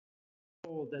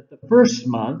told that the first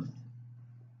month,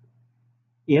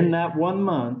 in that 1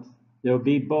 month, there'll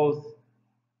be both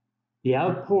the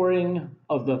outpouring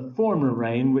of the former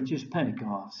rain, which is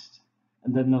Pentecost,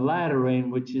 and then the latter rain,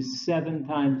 which is 7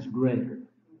 times greater.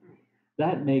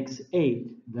 That makes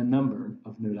 8 the number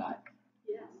of new life.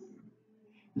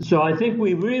 Yes. So I think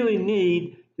we really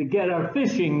need to get our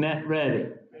fishing net ready.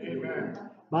 Amen.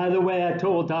 By the way, I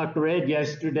told Dr. Ed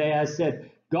yesterday, I said,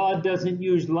 God doesn't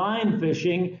use line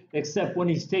fishing except when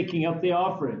he's taking up the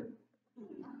offering.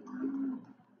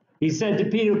 He said to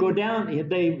Peter, go down.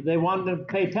 They wanted to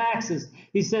pay taxes.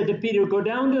 He said to Peter, go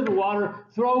down to the water,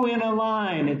 throw in a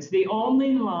line. It's the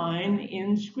only line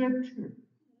in Scripture.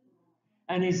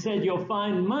 And he said, you'll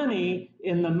find money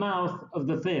in the mouth of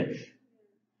the fish.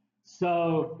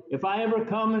 So if I ever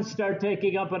come and start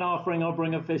taking up an offering, I'll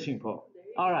bring a fishing pole.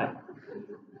 All right.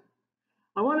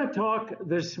 I want to talk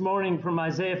this morning from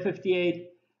Isaiah 58,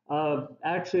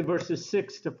 actually verses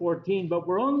 6 to 14, but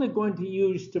we're only going to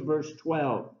use to verse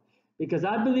 12, because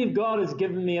I believe God has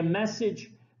given me a message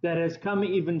that has come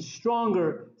even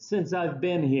stronger since I've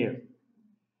been here.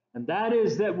 And that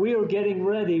is that we are getting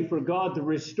ready for God to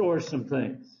restore some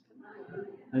things.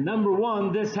 And number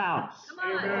one, this house.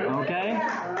 Okay?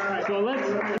 So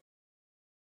let's...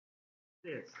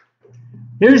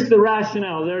 Here's the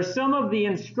rationale. There are some of the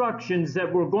instructions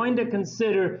that we're going to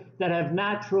consider that have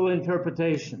natural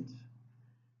interpretations.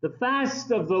 The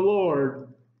fast of the Lord,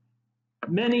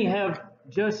 many have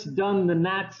just done the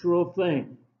natural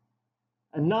thing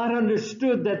and not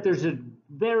understood that there's a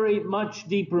very much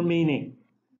deeper meaning.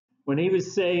 When he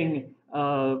was saying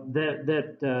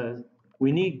that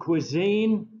we need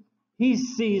cuisine,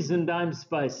 he's seasoned, I'm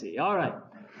spicy. All right.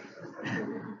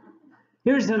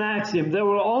 Here's an axiom. There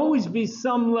will always be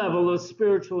some level of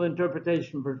spiritual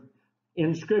interpretation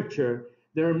in Scripture.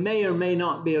 There may or may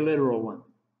not be a literal one.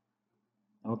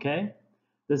 Okay?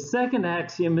 The second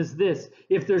axiom is this.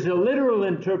 If there's a literal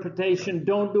interpretation,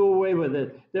 don't do away with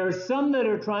it. There are some that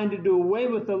are trying to do away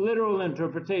with the literal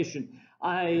interpretation.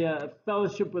 I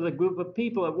fellowship with a group of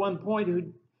people at one point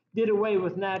who did away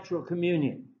with natural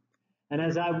communion. And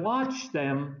as I watched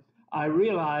them, I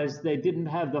realized they didn't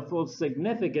have the full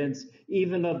significance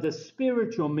even of the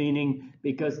spiritual meaning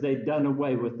because they'd done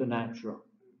away with the natural.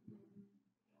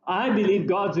 I believe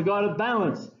God's a God of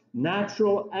balance,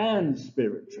 natural and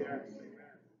spiritual.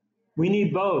 We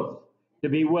need both to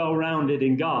be well-rounded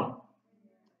in God.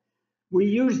 We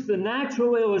use the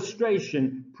natural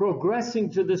illustration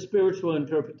progressing to the spiritual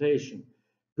interpretation.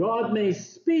 God may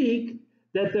speak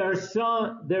that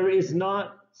there is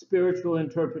not spiritual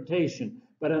interpretation,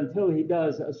 but until he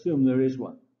does, assume there is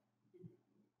one.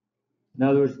 In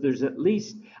other words, there's at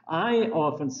least, I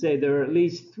often say there are at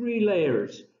least 3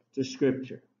 layers to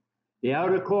Scripture. The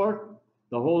outer court,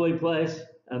 the holy place,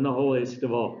 and the holiest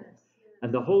of all.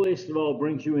 And the holiest of all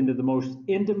brings you into the most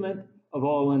intimate of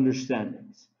all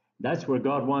understandings. That's where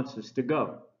God wants us to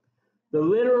go. The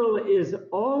literal is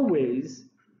always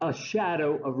a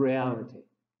shadow of reality.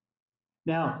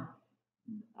 Now,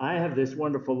 I have this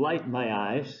wonderful light in my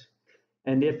eyes,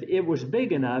 and if it was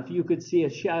big enough, you could see a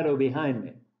shadow behind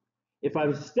me. If I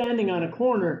was standing on a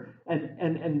corner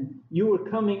and you were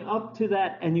coming up to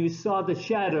that and you saw the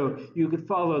shadow, you could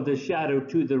follow the shadow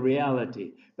to the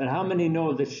reality. But how many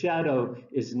know the shadow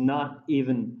is not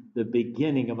even the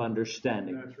beginning of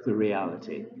understanding the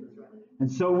reality?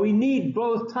 And so we need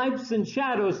both types and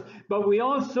shadows, but we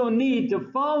also need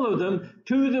to follow them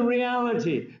to the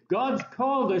reality. God's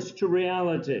called us to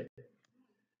reality.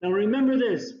 Now remember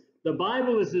this. The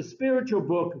Bible is a spiritual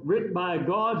book written by a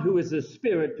God who is a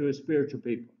spirit to a spiritual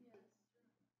people.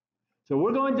 So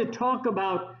we're going to talk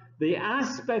about the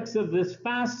aspects of this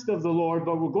fast of the Lord,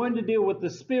 but we're going to deal with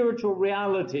the spiritual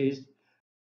realities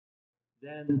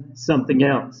than something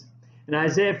else. In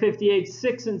Isaiah 58,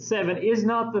 6 and 7, is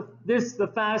not this the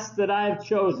fast that I have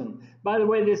chosen? By the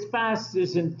way, this fast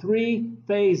is in 3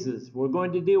 phases. We're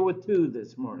going to deal with 2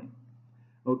 this morning.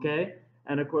 Okay?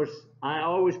 And of course, I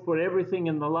always put everything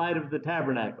in the light of the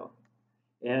tabernacle.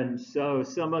 And so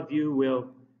some of you will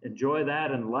enjoy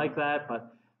that and like that,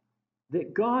 but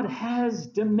that God has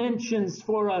dimensions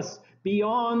for us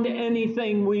beyond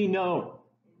anything we know.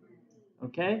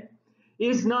 Okay?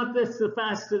 Is not this the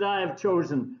fast that I have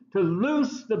chosen? To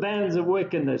loose the bands of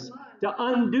wickedness, to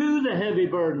undo the heavy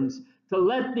burdens, to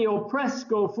let the oppressed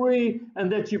go free,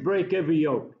 and that you break every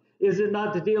yoke. Is it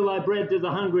not to deal thy bread to the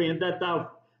hungry, and that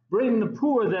thou bring the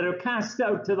poor that are cast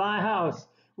out to thy house?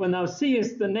 When thou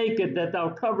seest the naked, that thou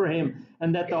cover him,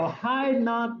 and that thou hide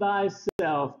not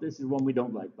thyself. This is one we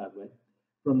don't like, by the way,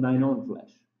 from thine own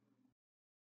flesh.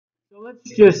 So let's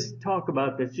just talk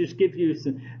about this. Just give you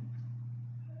some.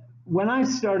 when I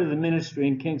started the ministry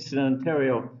in Kingston,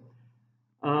 Ontario,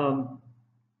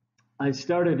 I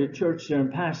started a church there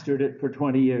and pastored it for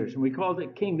 20 years, and we called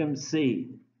it Kingdom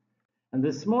Seed. And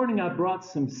this morning I brought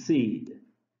some seed.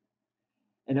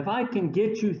 And if I can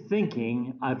get you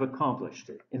thinking, I've accomplished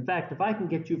it. In fact, if I can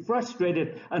get you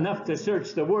frustrated enough to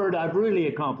search the Word, I've really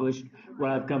accomplished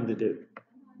what I've come to do.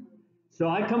 So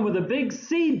I come with a big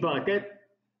seed bucket,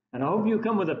 and I hope you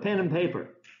come with a pen and paper,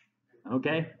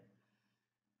 okay?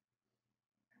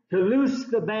 To loose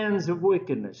the bands of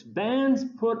wickedness, bands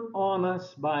put on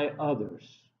us by others,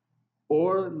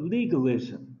 or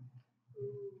legalism.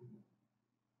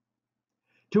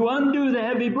 To undo the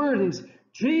heavy burdens.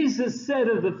 Jesus said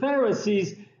of the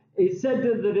Pharisees, he said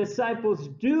to the disciples,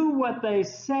 do what they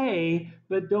say,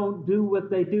 but don't do what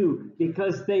they do,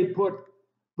 because they put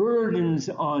burdens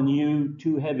on you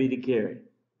too heavy to carry.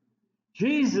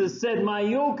 Jesus said, my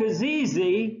yoke is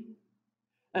easy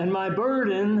and my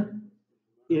burden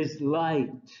is light.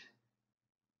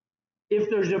 If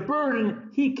there's a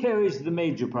burden, he carries the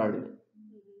major part of it.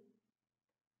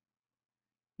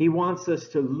 He wants us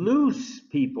to loose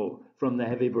people from the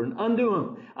heavy burden, undo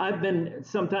them. I've been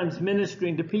sometimes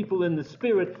ministering to people in the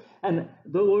Spirit, and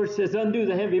the Lord says, undo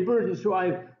the heavy burden. So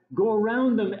I go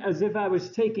around them as if I was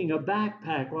taking a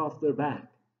backpack off their back.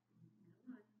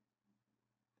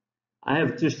 I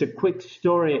have just a quick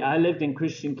story. I lived in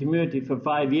Christian community for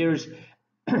 5 years,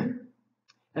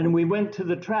 and we went to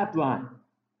the trap line.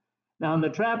 Now, on the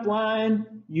trap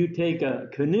line, you take a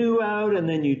canoe out, and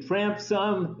then you tramp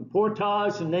some,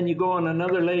 portage, and then you go on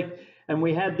another lake. And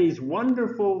we had these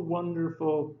wonderful,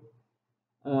 wonderful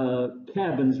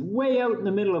cabins way out in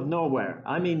the middle of nowhere.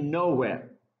 I mean,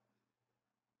 nowhere.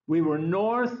 We were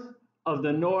north of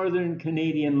the northern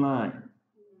Canadian line,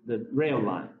 the rail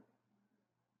line.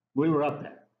 We were up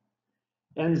there.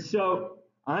 And so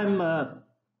I'm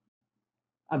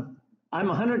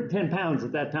 110 pounds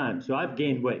at that time, so I've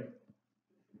gained weight.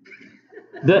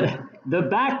 The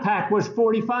backpack was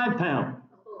 45 pounds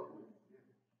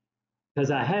because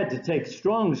I had to take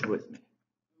Strongs with me.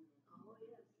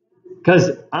 Because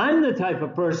I'm the type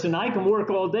of person, I can work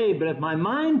all day, but if my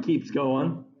mind keeps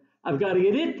going, I've got to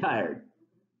get it tired.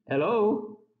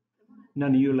 Hello?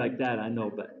 None of you like that, I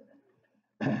know, but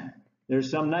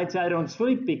there's some nights I don't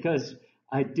sleep because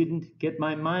I didn't get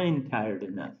my mind tired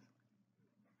enough.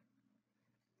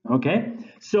 Okay?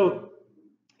 So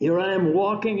here I am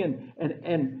walking,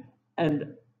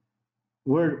 and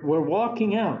we're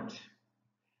walking out.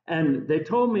 And they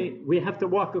told me we have to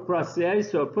walk across the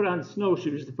ice, so I put on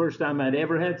snowshoes, the first time I'd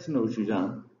ever had snowshoes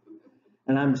on.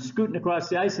 And I'm scooting across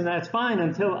the ice, and that's fine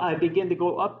until I begin to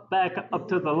go back up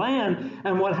to the land.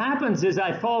 And what happens is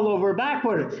I fall over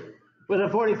backwards with a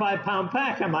 45-pound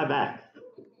pack on my back.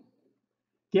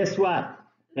 Guess what?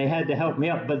 They had to help me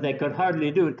up, but they could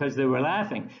hardly do it because they were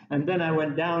laughing. And then I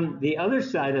went down the other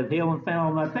side of the hill and fell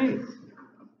on my face.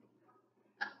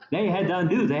 They had to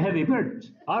undo the heavy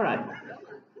burdens. All right.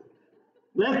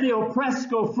 Let the oppressed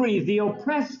go free. The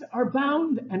oppressed are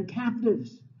bound and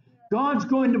captives. God's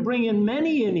going to bring in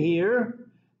many in here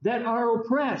that are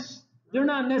oppressed. They're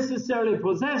not necessarily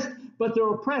possessed, but they're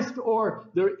oppressed or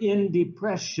they're in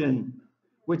depression,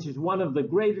 which is one of the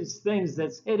greatest things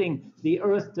that's hitting the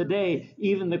earth today.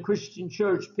 Even the Christian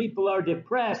church, people are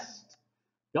depressed.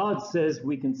 God says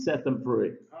we can set them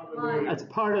free. That's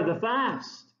part of the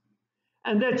fast.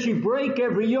 And that you break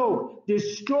every yoke.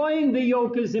 Destroying the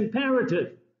yoke is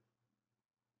imperative.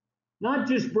 Not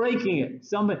just breaking it.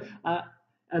 Somebody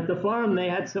at the farm, they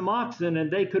had some oxen and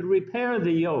they could repair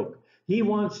the yoke. He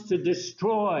wants to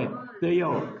destroy the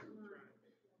yoke.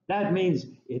 That means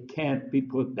it can't be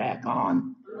put back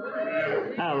on.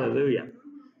 Hallelujah.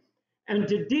 And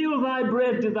to deal thy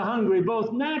bread to the hungry,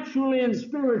 both naturally and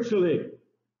spiritually.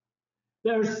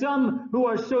 There are some who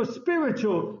are so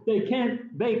spiritual, they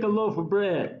can't bake a loaf of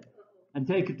bread and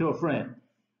take it to a friend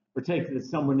or take it to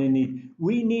someone in need.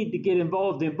 We need to get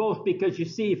involved in both because, you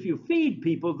see, if you feed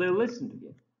people, they'll listen to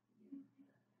you.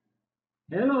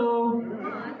 Hello.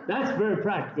 That's very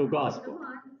practical gospel.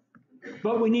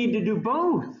 But we need to do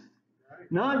both.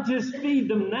 Not just feed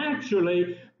them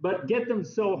naturally, but get them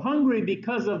so hungry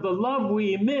because of the love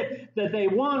we emit that they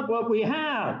want what we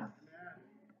have.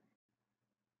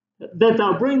 That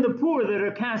thou bring the poor that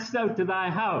are cast out to thy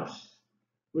house.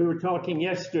 We were talking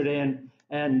yesterday,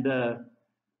 and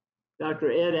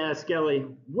Dr. Ed asked Ellie,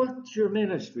 what's your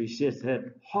ministry? She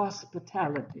said,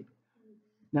 hospitality.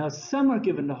 Now, some are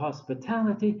given to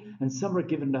hospitality, and some are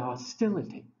given to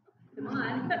hostility. Come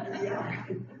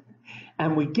on.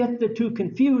 And we get the two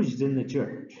confused in the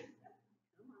church.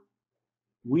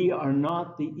 We are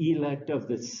not the elect of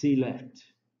the select.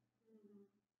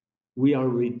 We are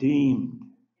redeemed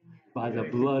by the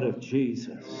blood of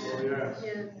Jesus.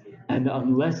 And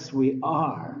unless we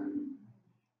are,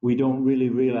 we don't really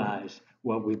realize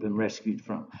what we've been rescued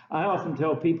from. I often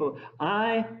tell people,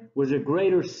 I was a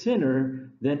greater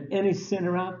sinner than any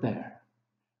sinner out there.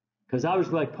 Because I was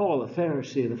like Paul, a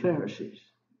Pharisee of the Pharisees.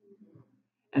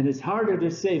 And it's harder to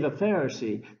save a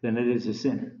Pharisee than it is a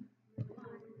sinner.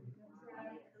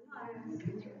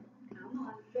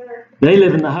 They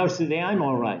live in the house of the I'm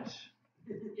all right.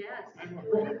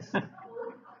 Yes.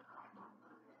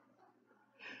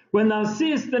 When thou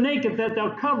seest the naked, that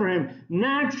thou cover him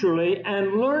naturally,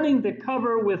 and learning to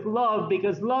cover with love,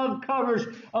 because love covers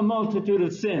a multitude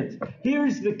of sins.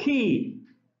 Here's the key.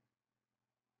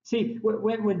 See,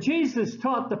 when Jesus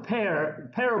taught the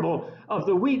parable of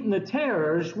the wheat and the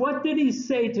tares, what did he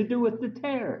say to do with the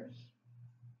tares?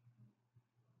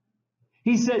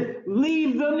 He said,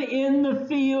 leave them in the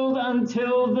field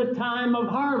until the time of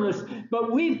harvest.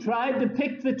 But we've tried to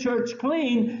pick the church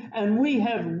clean, and we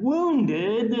have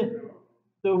wounded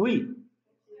the wheat.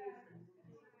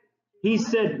 He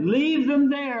said, leave them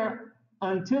there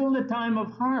until the time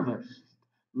of harvest,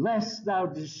 lest thou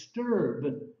disturb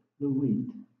the wheat.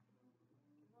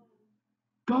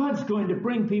 God's going to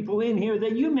bring people in here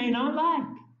that you may not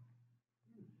like.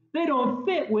 They don't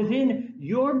fit within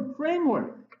your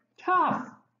framework. Tough.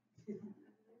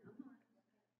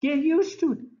 Get used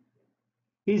to it.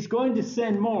 He's going to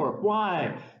send more.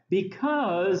 Why?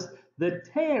 Because the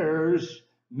tares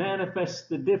manifest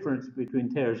the difference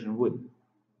between tares and wheat.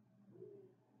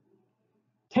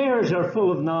 Tares are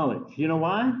full of knowledge. You know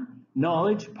why?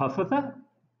 Knowledge puffeth up.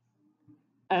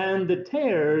 And the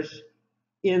tares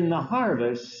in the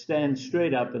harvest stand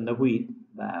straight up, and the wheat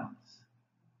bows.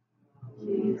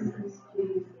 Jesus.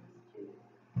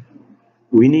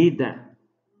 We need that.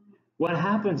 What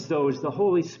happens, though, is the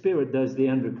Holy Spirit does the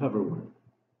undercover work.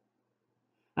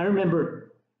 I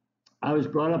remember I was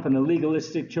brought up in a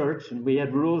legalistic church, and we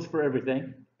had rules for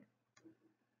everything.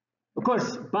 Of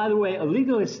course, by the way, a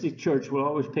legalistic church will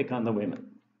always pick on the women.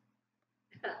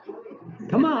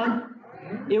 Come on.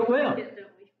 It will.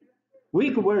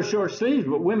 We could wear short sleeves,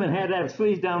 but women had to have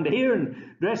sleeves down to here and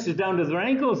dresses down to their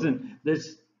ankles, and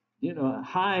there's,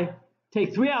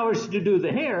 take 3 hours to do the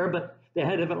hair, but they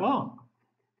had to have it long.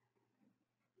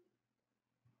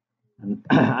 And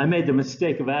I made the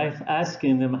mistake of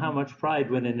asking them how much pride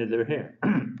went into their hair.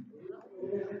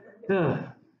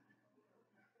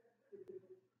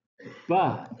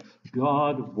 But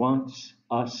God wants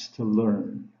us to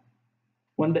learn.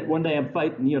 One day I'm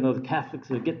fighting, the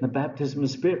Catholics are getting the baptism of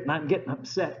the Spirit, and I'm getting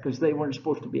upset because they weren't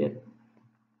supposed to be it.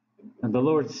 And the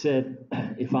Lord said,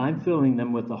 if I'm filling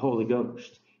them with the Holy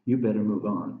Ghost, you better move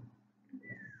on.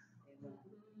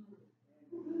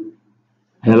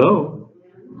 Hello?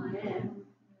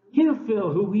 He'll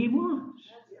fill who he wants.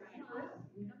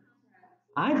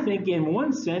 I think in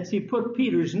one sense he put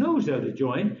Peter's nose out of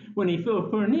joint when he filled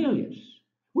Cornelius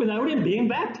without him being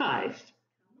baptized.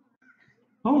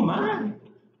 Oh my,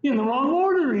 in the wrong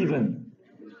order even.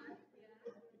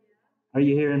 Are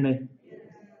you hearing me?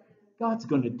 God's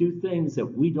going to do things that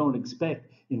we don't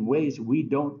expect in ways we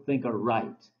don't think are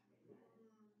right.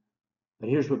 But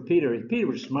here's what Peter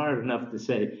was smart enough to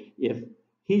say, if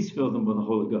he's filled them with the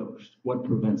Holy Ghost, what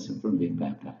prevents him from being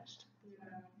baptized?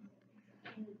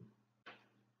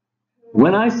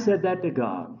 When I said that to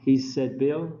God, he said,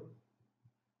 Bill,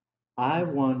 I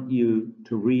want you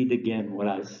to read again what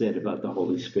I said about the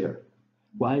Holy Spirit.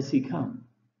 Why has he come?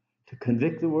 To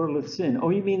convict the world of sin. Oh,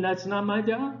 you mean that's not my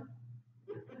job?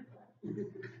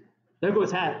 There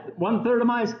goes 1/3 of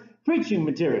my preaching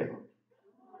material.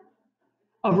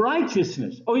 Of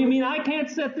righteousness. Oh, you mean I can't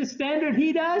set the standard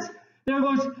he does? There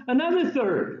goes another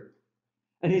 1/3.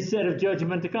 And he said of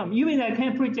judgment to come. You mean I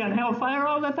can't preach on hellfire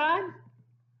all the time?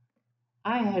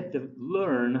 I had to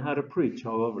learn how to preach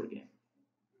all over again.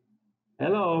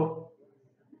 Hello?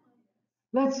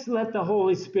 Let's let the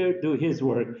Holy Spirit do his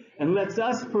work, and let's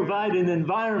us provide an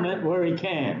environment where he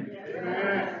can.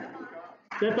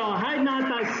 That thou hide not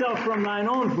thyself from thine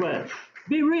own flesh.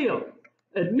 Be real.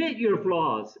 Admit your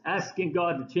flaws, asking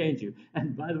God to change you.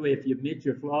 And by the way, if you admit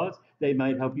your flaws, they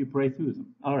might help you pray through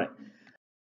them. All right.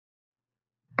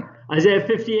 Isaiah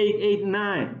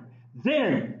 58:8-9.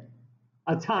 Then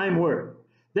a time word.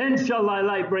 Then shall thy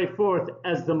light break forth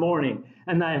as the morning,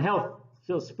 and thy health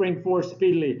shall spring forth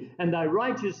speedily, and thy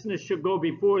righteousness shall go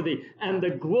before thee, and the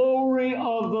glory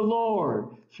of the Lord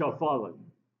shall follow you.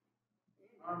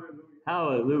 Hallelujah.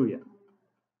 Hallelujah.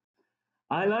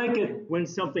 I like it when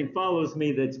something follows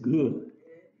me that's good.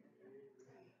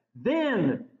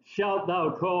 Then shalt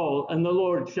thou call, and the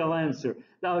Lord shall answer.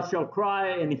 Thou shalt cry,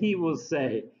 and he will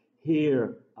say,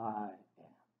 Here I am.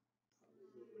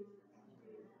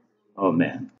 Oh,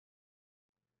 man.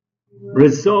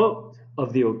 Result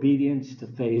of the obedience to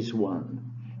phase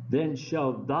one. Then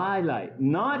shall thy light,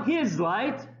 not his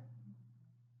light,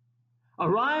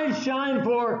 arise, shine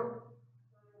for,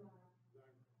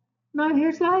 not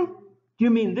his light. Do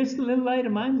you mean this little light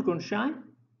of mine is going to shine?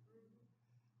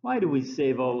 Why do we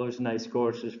save all those nice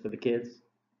courses for the kids?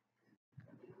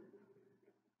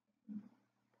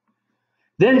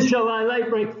 Then shall thy light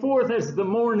break forth as the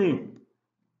morning.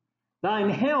 Thine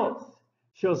health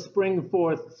shall spring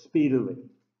forth speedily.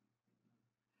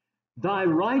 Thy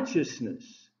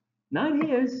righteousness, not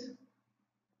his.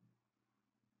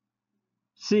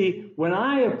 See, when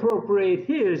I appropriate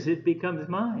his, it becomes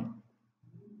mine.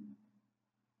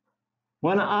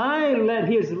 When I let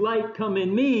his light come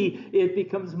in me, it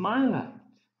becomes my light.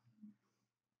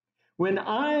 When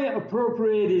I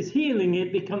appropriate his healing,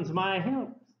 it becomes my health.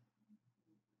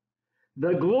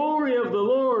 The glory of the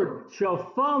Lord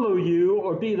shall follow you,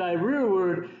 or be thy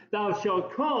reward. Thou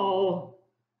shalt call,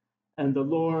 and the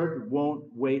Lord won't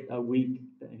wait a week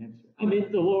to answer.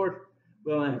 The Lord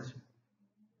will answer.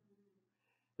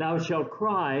 Thou shalt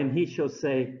cry, and he shall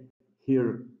say,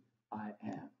 here I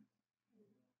am.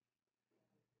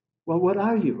 Well, what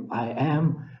are you? I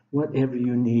am whatever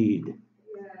you need.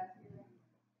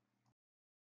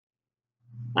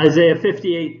 Isaiah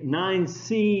 58,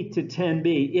 9c to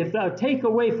 10b. If thou take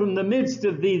away from the midst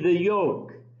of thee the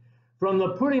yoke, from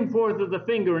the putting forth of the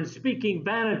finger and speaking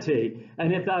vanity,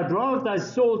 and if thou draw out thy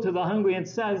soul to the hungry and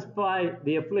satisfy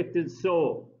the afflicted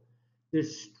soul,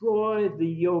 destroy the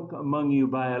yoke among you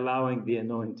by allowing the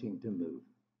anointing to move.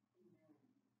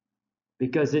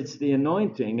 Because it's the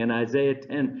anointing in Isaiah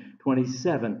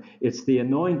 10:27, it's the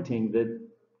anointing that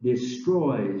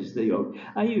destroys the yoke.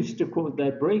 I used to quote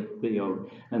that, break the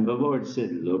yoke, and the Lord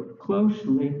said, look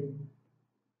closely.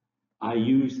 I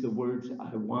use the words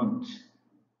I want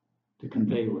to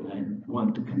convey what I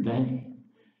want to convey.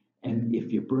 And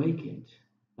if you break it,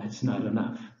 that's not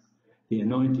enough. The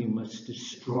anointing must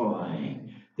destroy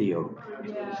the yoke.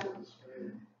 Yeah.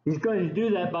 He's going to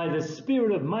do that by the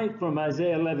spirit of might from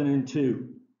Isaiah 11:2.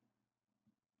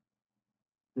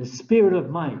 The spirit of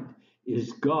might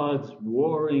is God's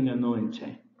warring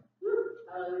anointing.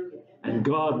 And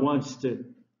God wants to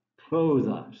clothe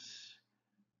us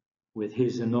with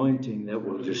his anointing that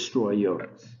will destroy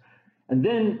yokes. And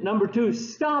then, number 2,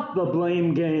 stop the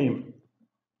blame game.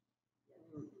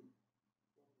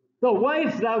 The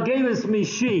wife, thou gavest me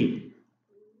sheep.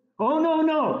 Oh,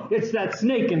 no, it's that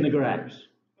snake in the grass.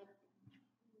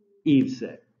 Eve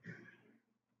said.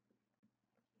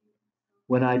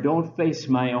 When I don't face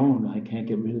my own, I can't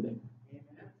get rid of it.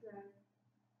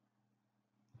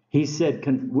 He said,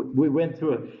 we went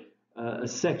through a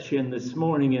section this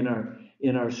morning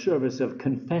in our service of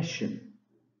confession.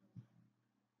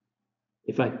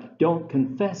 If I don't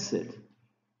confess it,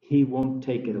 he won't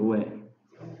take it away.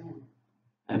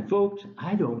 And folks,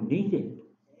 I don't need it.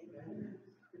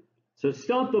 So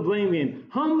stop the blame game.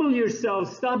 Humble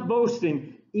yourselves. Stop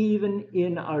boasting, even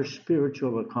in our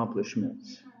spiritual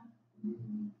accomplishments.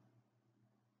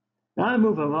 Now, I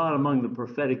move a lot among the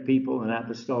prophetic people and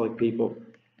apostolic people,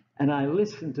 and I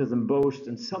listen to them boast,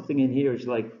 and something in here is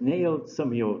like nails. Some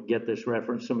of you will get this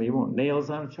reference, some of you won't. Nails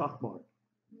on a chalkboard.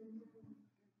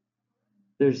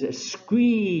 There's a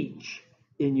screech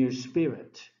in your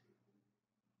spirit.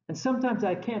 And sometimes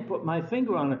I can't put my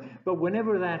finger on it, but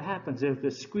whenever that happens, there's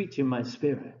a screech in my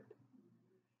spirit.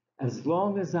 As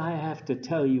long as I have to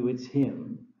tell you it's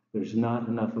him, there's not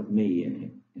enough of me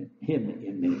in him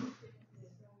in me.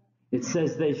 It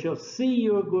says they shall see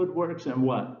your good works and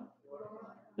what?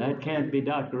 That can't be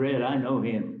Dr. Ed. I know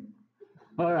him.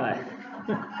 All right.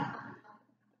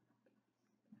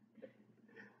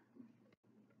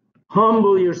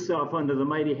 Humble yourself under the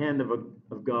mighty hand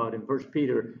of God in 1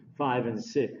 Peter 5 and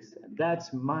 6.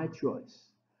 That's my choice.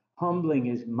 Humbling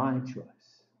is my choice.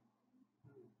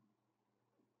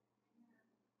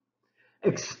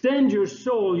 Extend your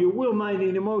soul, your will, mind,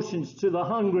 and emotions to the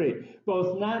hungry,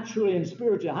 both naturally and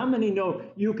spiritually. How many know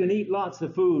you can eat lots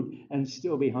of food and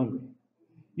still be hungry?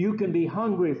 You can be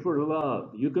hungry for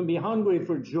love. You can be hungry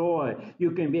for joy.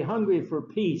 You can be hungry for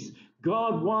peace.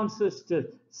 God wants us to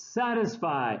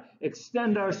satisfy,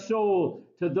 extend our soul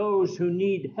to those who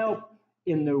need help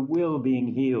in their will being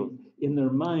healed, in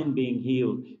their mind being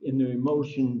healed, in their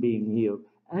emotion being healed.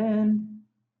 And,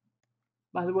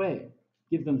 by the way,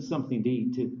 give them something to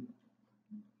eat too.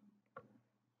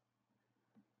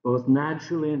 Both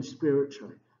naturally and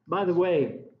spiritually. By the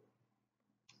way,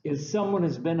 if someone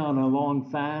has been on a long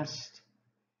fast,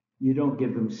 you don't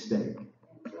give them steak.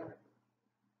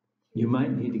 You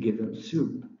might need to give them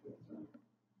soup.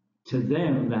 To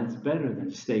them, that's better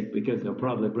than steak because they'll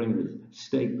probably bring the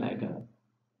steak back up.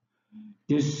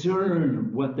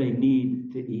 Discern what they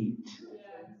need to eat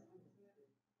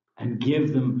and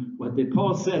give them what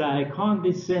Paul said, I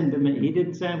condescend to men. He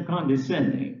didn't say I'm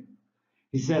condescending.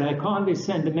 He said, I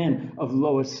condescend to men of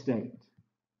low estate.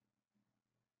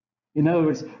 In other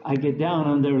words, I get down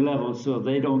on their level so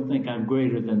they don't think I'm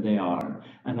greater than they are,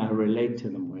 and I relate to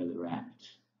them where they're at.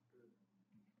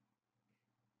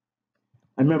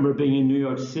 I remember being in New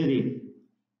York City,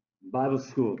 Bible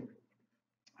school.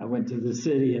 I went to the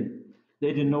city, and they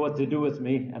didn't know what to do with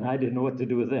me, and I didn't know what to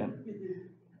do with them.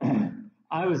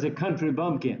 I was a country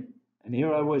bumpkin, and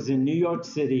here I was in New York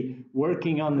City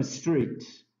working on the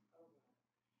streets.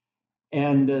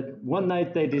 And one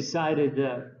night they decided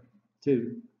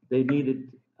they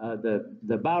needed,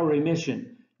 the Bowery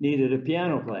Mission needed a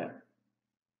piano player.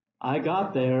 I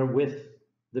got there with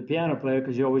the piano player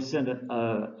because you always send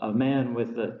a man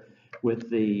with the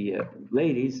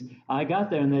ladies. I got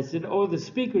there and they said, oh, the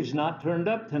speaker's not turned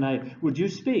up tonight. Would you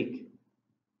speak?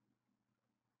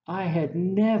 I had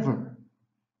never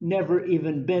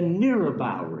even been near a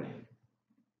Bowery.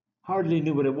 Hardly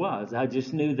knew what it was. I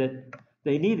just knew that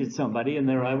they needed somebody, and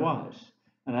there I was.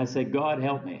 And I said, God,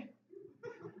 help me.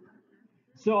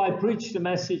 So I preached a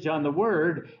message on the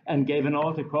word and gave an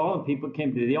altar call, and people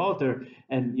came to the altar.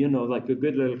 And, you know, like a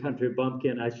good little country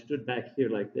bumpkin, I stood back here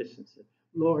like this and said,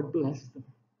 Lord, bless them.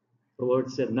 The Lord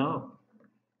said, no,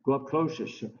 go up closer.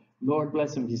 So, Lord,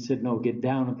 bless them. He said, no, get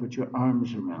down and put your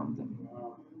arms around them.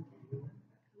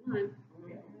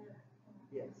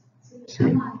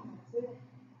 See?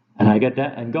 And I got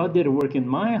that, and God did a work in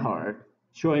my heart,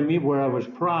 showing me where I was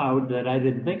proud that I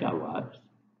didn't think I was.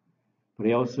 But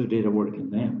he also did a work in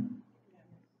them,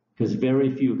 because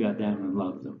very few got down and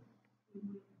loved them.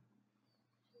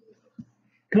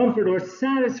 Comfort or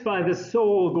satisfy the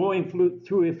soul going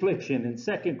through affliction. In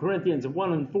 2 Corinthians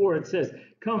 1:4, it says,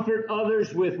 comfort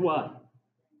others with what?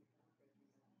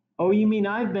 Oh, you mean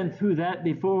I've been through that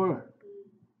before?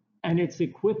 And it's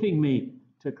equipping me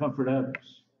to comfort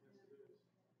others.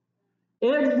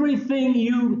 Everything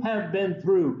you have been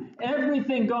through,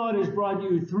 everything God has brought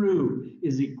you through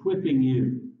is equipping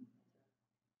you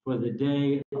for the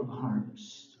day of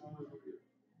harvest.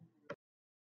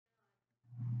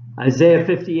 Isaiah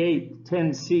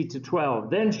 58:10c-12.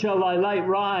 Then shall thy light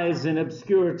rise in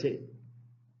obscurity.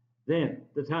 Then,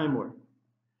 the time word.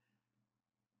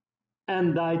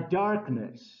 And thy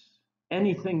darkness,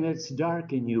 anything that's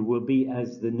dark in you, will be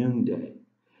as the noonday.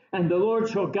 And the Lord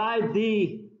shall guide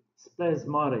thee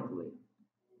spasmodically.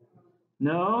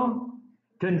 No,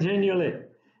 continually.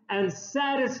 And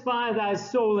satisfy thy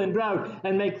soul in drought,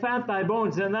 and make fat thy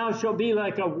bones, and thou shalt be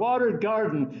like a watered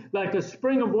garden, like a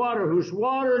spring of water, whose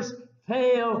waters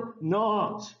fail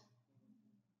not.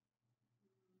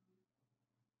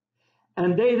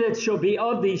 And they that shall be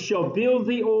of thee shall build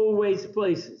thee always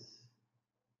places.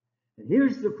 And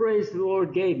here's the phrase the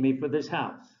Lord gave me for this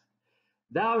house.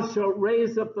 Thou shalt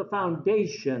raise up the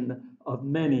foundation of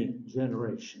many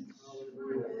generations.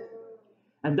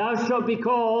 And thou shalt be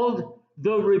called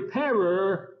the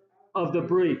repairer of the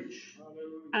breach,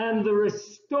 and the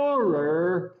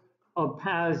restorer of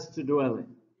paths to dwell in.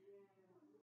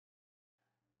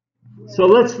 So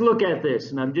let's look at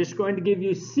this, and I'm just going to give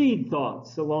you seed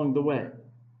thoughts along the way.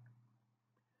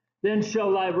 Then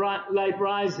shall thy light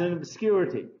rise in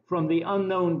obscurity, from the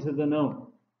unknown to the known.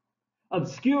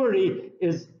 Obscurity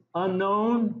is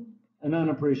unknown and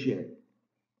unappreciated.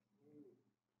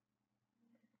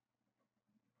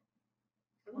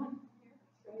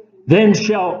 Then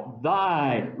shall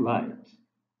thy light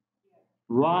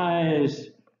rise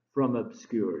from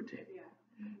obscurity.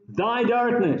 Thy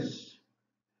darkness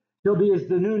shall be as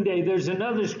the noonday. There's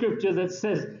another scripture that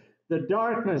says, the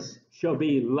darkness shall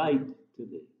be light to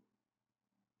thee.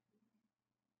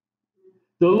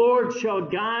 The Lord shall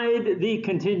guide thee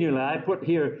continually. I put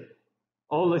here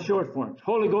all the short forms.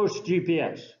 Holy Ghost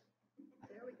GPS.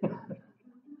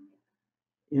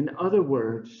 In other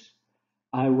words,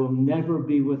 I will never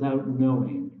be without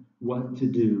knowing what to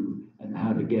do and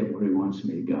how to get where he wants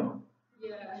me to go.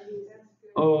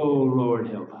 Oh, Lord,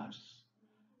 help us.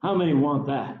 How many want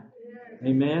that?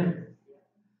 Amen?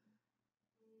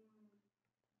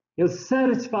 He'll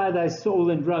satisfy thy soul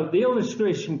in drought. The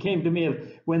illustration came to me of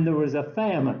when there was a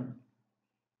famine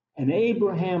and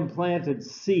Abraham planted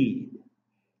seed.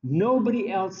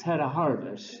 Nobody else had a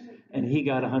harvest, and he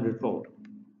got 100-fold.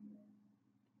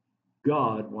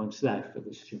 God wants that for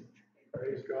this church.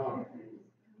 Praise God.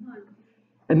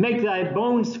 And make thy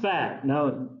bones fat.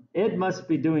 Now, it must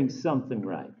be doing something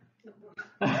right.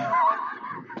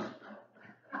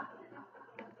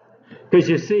 Because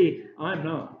you see, I'm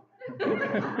not.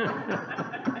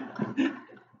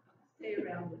 Stay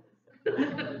around with us.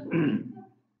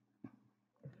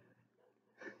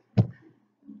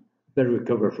 Better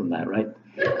recover from that, right?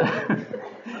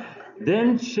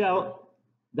 Then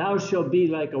thou shalt be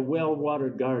like a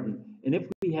well-watered garden. And if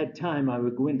we had time, I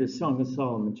would go into Song of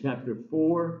Solomon, chapter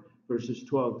 4, verses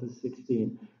 12 to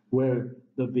 16, where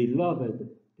the beloved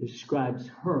describes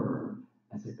her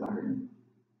as a garden.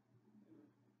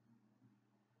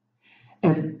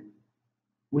 And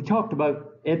Ed talked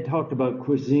about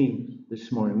cuisine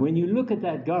this morning. When you look at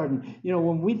that garden,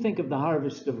 when we think of the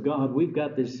harvest of God, we've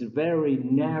got this very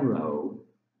narrow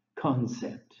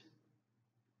concept.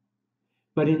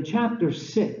 But in chapter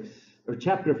 6, or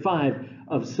chapter 5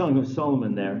 of Song of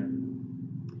Solomon there,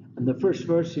 in the first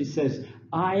verse he says,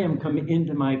 I am come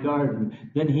into my garden.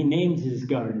 Then he names his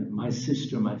garden, my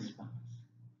sister, my spouse.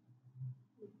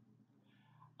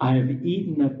 I have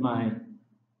eaten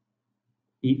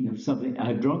of something.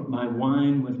 I've drunk my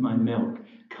wine with my milk.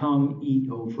 Come eat,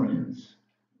 O friends.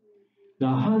 The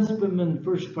husbandman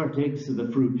first partakes of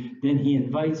the fruit, then he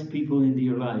invites people into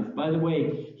your life. By the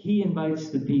way, he invites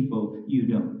the people, you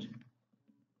don't.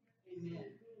 Amen.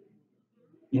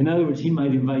 In other words, he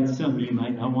might invite some you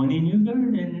might not want in your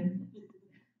garden.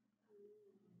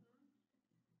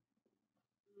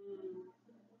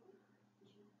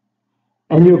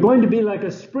 And you're going to be like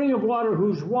a spring of water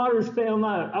whose waters fail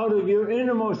not. Out of your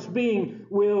innermost being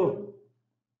will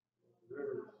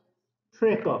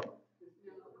trickle.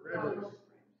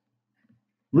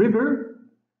 Rivers.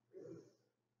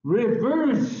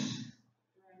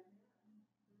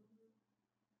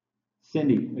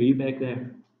 Cindy, are you back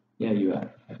there? Yeah, you are.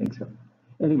 I think so.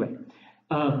 Anyway,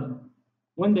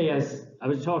 one day I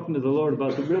was talking to the Lord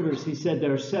about the rivers. He said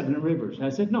there are 7 rivers. I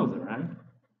said, no, there aren't.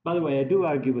 By the way, I do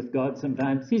argue with God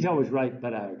sometimes. He's always right,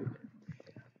 but I argue.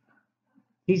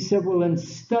 He said, well, then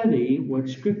study what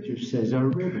Scripture says are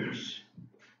rivers.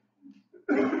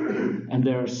 And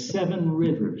there are 7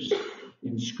 rivers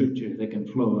in Scripture that can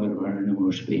flow out of our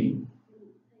innermost being.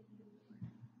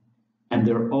 And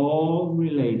they're all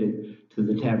related to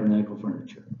the tabernacle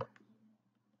furniture.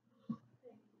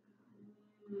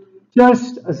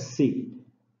 Just a seed.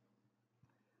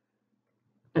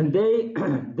 And they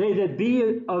that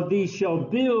be of these shall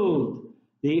build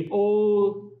the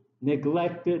old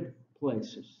neglected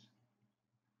places.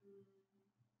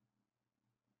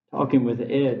 Talking with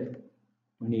Ed,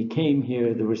 when he came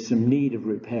here, there was some need of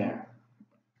repair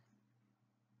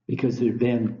because there'd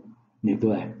been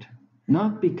neglect.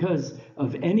 Not because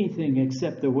of anything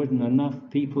except there wasn't enough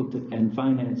people and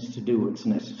finance to do what's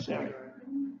necessary.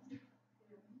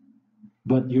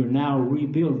 But you're now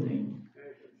rebuilding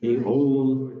the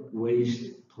old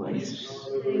waste places.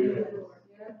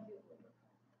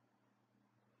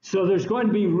 So there's going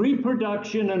to be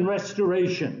reproduction and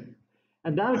restoration.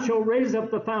 And thou shalt raise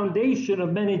up the foundation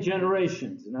of many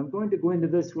generations. And I'm going to go into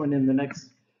this one in the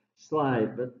next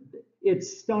slide, but it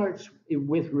starts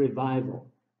with revival.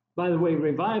 By the way,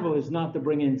 revival is not to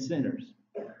bring in sinners.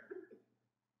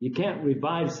 You can't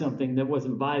revive something that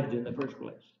wasn't vived in the first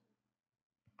place.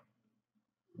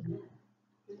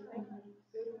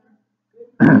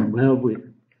 Well, we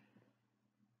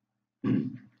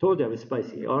told you I was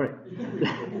spicy. All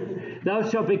right. Thou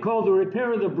shalt be called to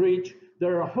repair the breach.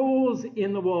 There are holes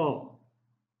in the wall.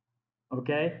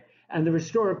 Okay? And the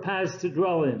restorer paths to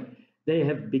dwell in. They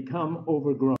have become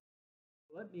overgrown.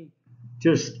 Let me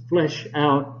just flesh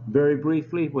out very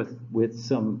briefly with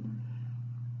some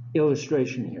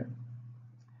illustration here.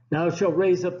 Thou shalt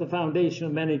raise up the foundation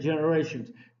of many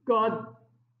generations. God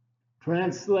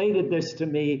translated this to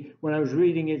me when I was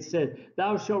reading it. Said,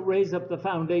 thou shalt raise up the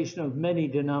foundation of many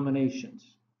denominations.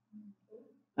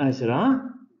 And I said, huh?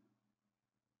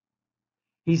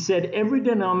 He said, every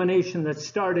denomination that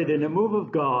started in a move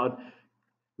of God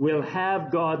will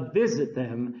have God visit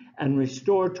them and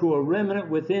restore to a remnant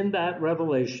within that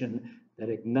revelation that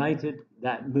ignited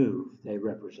that move they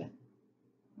represent.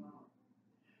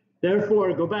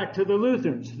 Therefore, go back to the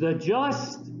Lutherans. The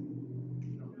just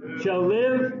shall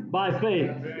live by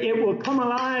faith. It will come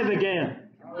alive again.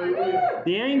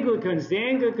 The Anglicans, the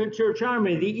Anglican Church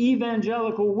Army, the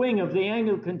evangelical wing of the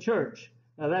Anglican Church.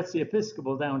 Now that's the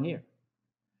Episcopal down here.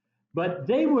 But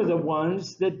they were the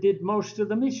ones that did most of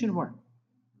the mission work.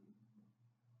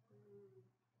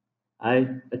 I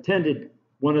attended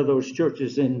one of those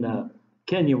churches in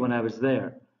Kenya when I was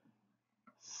there.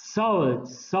 Solid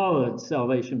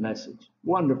salvation message.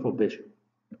 Wonderful bishop.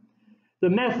 The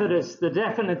Methodists, the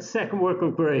definite second work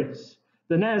of grace.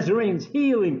 The Nazarenes,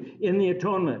 healing in the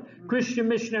atonement. Christian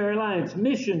Missionary Alliance,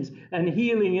 missions and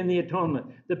healing in the atonement.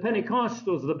 The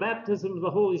Pentecostals, the baptism of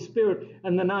the Holy Spirit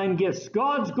and the 9 gifts.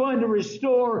 God's going to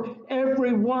restore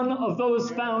every one of those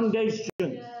foundations.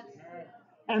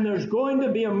 And there's going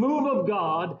to be a move of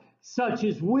God such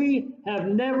as we have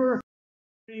never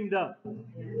dreamed of.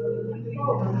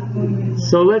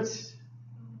 So let's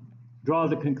draw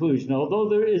the conclusion. Although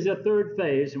there is a third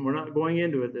phase, and we're not going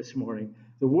into it this morning,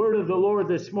 the word of the Lord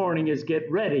this morning is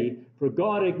get ready, for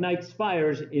God ignites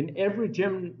fires in every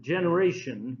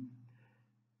generation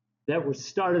that was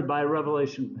started by a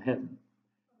revelation from heaven.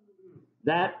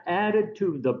 That added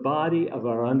to the body of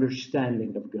our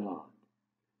understanding of God,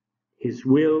 His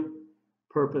will,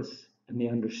 purpose, and the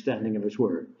understanding of His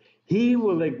word. He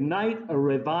will ignite a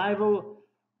revival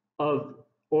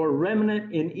or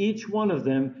remnant in each one of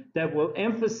them that will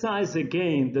emphasize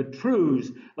again the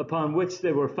truths upon which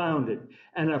they were founded,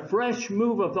 and a fresh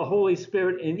move of the Holy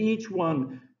Spirit in each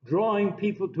one, drawing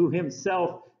people to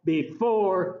Himself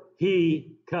before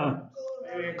He comes.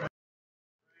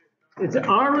 It's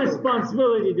our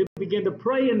responsibility to begin to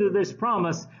pray into this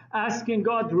promise, asking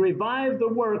God to revive the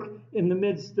work in the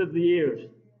midst of the years.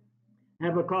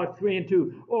 Habakkuk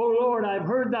 3:2. O Lord, I've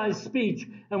heard thy speech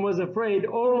and was afraid.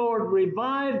 O Lord,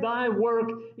 revive thy work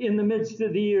in the midst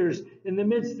of the years. In the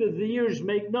midst of the years,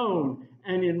 make known.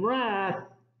 And in wrath,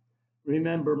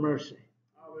 remember mercy.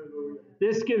 Hallelujah.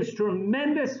 This gives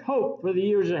tremendous hope for the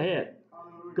years ahead.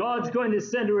 Hallelujah. God's going to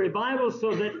send a revival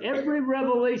so that every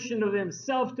revelation of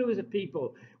Himself to His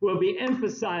people will be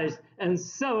emphasized and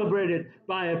celebrated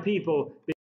by a people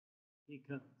before He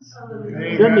comes.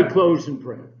 Hallelujah. Let me close in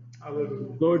prayer.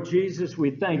 Hallelujah. Lord Jesus,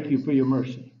 we thank You for Your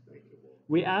mercy.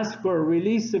 We ask for a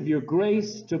release of Your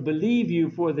grace to believe You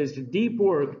for this deep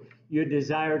work You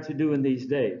desire to do in these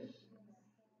days.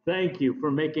 Thank You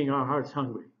for making our hearts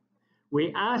hungry.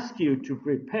 We ask You to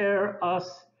prepare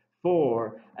us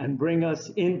for and bring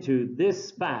us into this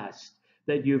fast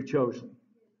that You've chosen.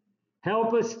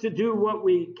 Help us to do what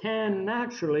we can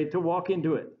naturally to walk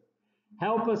into it.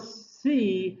 Help us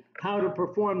see how to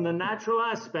perform the natural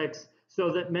aspects so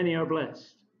that many are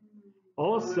blessed.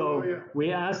 Also,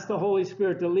 we ask the Holy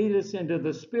Spirit to lead us into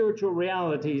the spiritual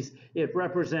realities it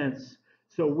represents,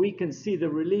 so we can see the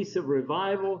release of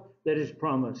revival that is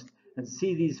promised and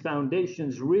see these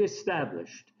foundations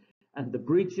reestablished and the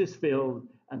breaches filled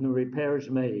and the repairs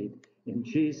made. In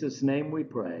Jesus' name we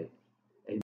pray.